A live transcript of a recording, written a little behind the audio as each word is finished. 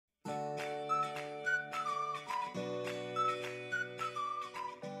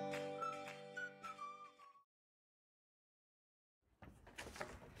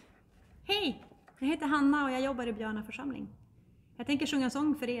Hej! Jag heter Hanna och jag jobbar i Björna församling. Jag tänker sjunga en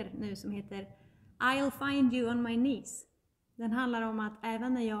sång för er nu som heter I'll find you on my knees. Den handlar om att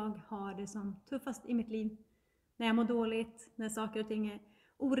även när jag har det som tuffast i mitt liv, när jag mår dåligt, när saker och ting är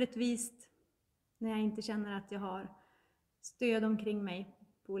orättvist, när jag inte känner att jag har stöd omkring mig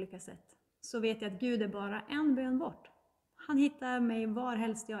på olika sätt, så vet jag att Gud är bara en bön bort. Han hittar mig var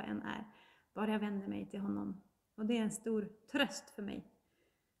helst jag än är, bara jag vänder mig till honom. Och det är en stor tröst för mig.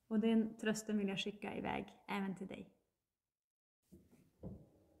 Och den trösten vill jag skicka iväg även till dig.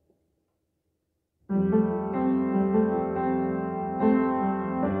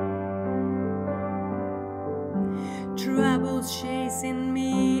 Troubles chasing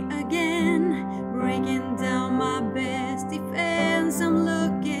me again, breaking down my best defense. I'm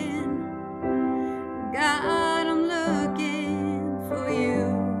looking, God, I'm looking for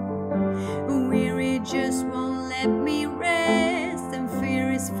you. Weary just won't let me rest, and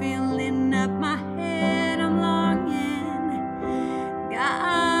fear is filling up my head. I'm longing,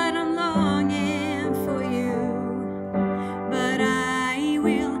 God, I'm longing for you. But I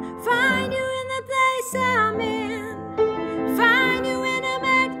will find you in the place I'm in, find you when I'm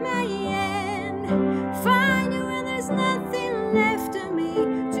at my end, find you when there's nothing left of me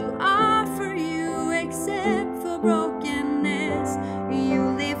to offer you except for brokenness. You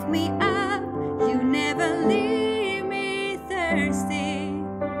lift me up, you never leave me thirsty.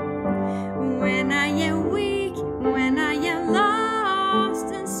 When I am weak, when I am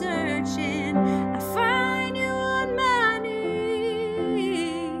lost and searching, I find you on my knees.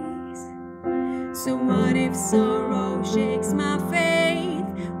 So what if sorrow shakes my faith?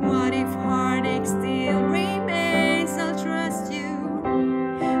 What if heartache still remains? I'll trust you,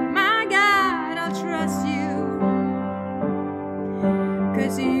 my God, I'll trust you,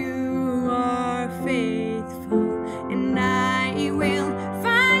 'cause you are faithful, and I will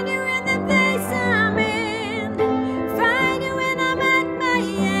find you in the place I'm in, find you when I'm at my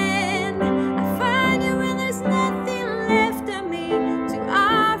end, I find you when there's nothing left of me to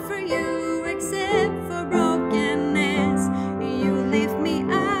offer you except for brokenness. You lift me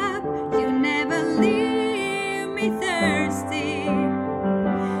up, you never leave me thirsty.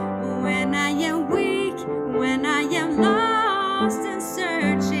 When I am weak, when I am lost and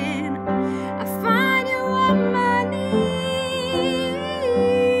searching, I find you on my knees,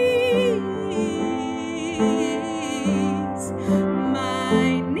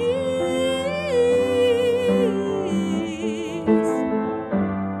 my knees.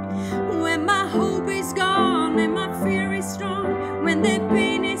 When my hope is gone and my fear is strong, when the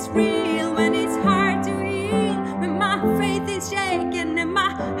pain is real, when it's hard to heal, when my faith is shaken and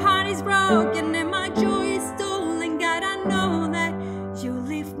my heart is broken and my joy is stolen, God, I know that you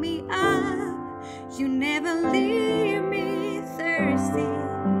lift me up, you never leave me thirsty.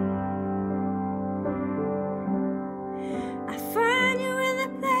 I